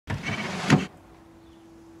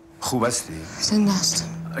خوب هستی؟ زنده هستم.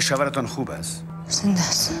 شوهرتان خوب است؟ زنده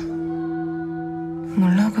هستم.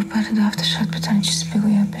 ملا گفت بعد 2 هفته شاید بتونی چیزی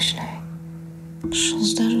بگویم بشنوی.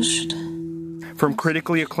 16 روز شده. From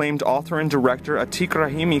critically acclaimed author and director Atiq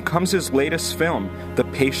Rahimi comes his latest film, The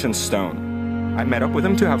Patience Stone. I met up with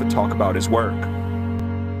him to have a talk about his work.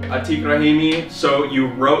 Atiq Rahimi, so you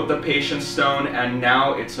wrote The Patience Stone and now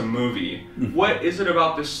it's a movie. What is it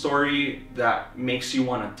about this story that makes you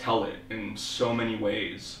want to tell it in so many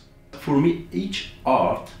ways? For me, each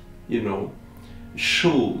art,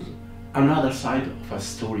 shows another side of a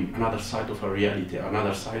story, another side of a reality,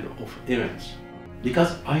 another side of image.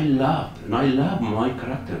 Because I loved and I love my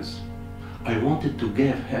characters. I wanted to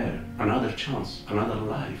give her another chance, another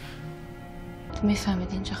life.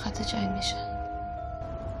 میفهمید اینجا خط جنگ میشه.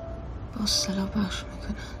 با سلاح بخش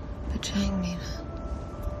میکنن. به جنگ میرن.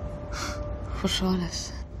 خوشحال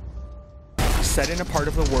هستن. Set in a part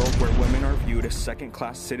of the world where women are viewed as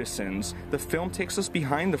second-class citizens, the film takes us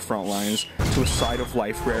behind the front lines to a side of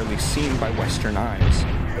life rarely seen by Western eyes.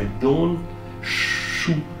 I don't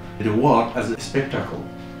shoot the war as a spectacle.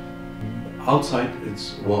 Outside it's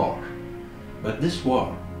war, but this war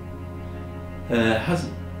has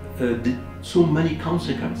so many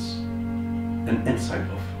consequences and inside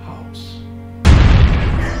of house.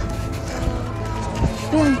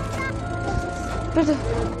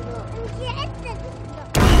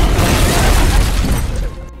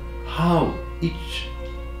 How each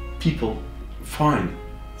people find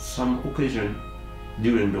some occasion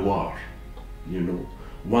during the war,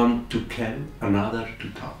 one to kill, another to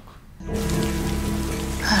talk.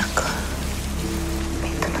 هر کار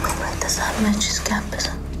میتونم باید از همه چیز گپ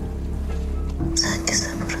بزن. زنگ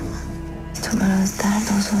صبور من. تو برای از درد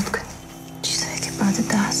آزاد کنی. چیزایی که بعد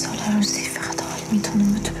 10 سال روزی فقط حال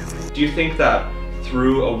میتونم به تو بگم. Do you think that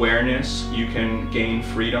through awareness you can gain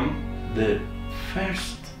freedom? The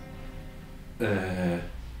first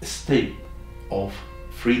state of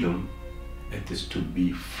freedom, it is to be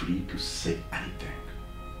free to say anything.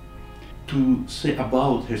 To say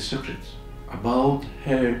about her secrets, about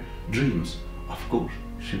her dreams. Of course,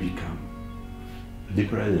 she become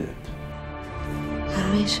liberated.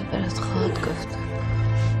 همیشه برات خواهد گفتم.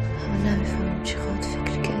 اما نمیفهمم چی خواهد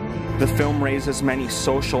فکر کردی. The film raises many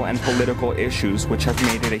social and political issues which have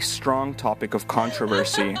made it a strong topic of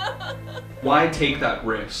controversy. Why take that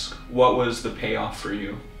risk? What was the payoff for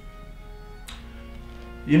you?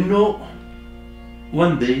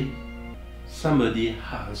 One day somebody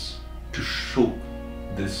has to show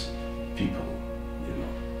these people,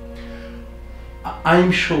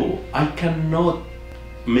 I'm sure I cannot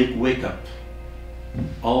wake up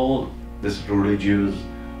all these religious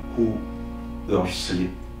who are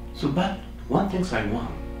asleep. But one thing I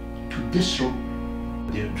want to destroy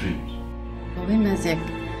their dreams. باقی از یک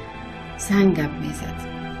سنگ گپ میزد.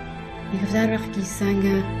 میگفت در وقت که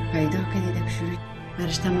سنگ پیدا کردی دب شروع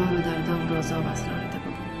برش تمام دردان رازا و اسرارت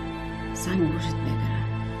بگو. سنگ گوشت بگره.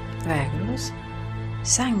 و یک روز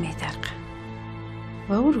سنگ میدرقه.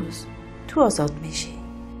 و او روز تو آزاد میشی.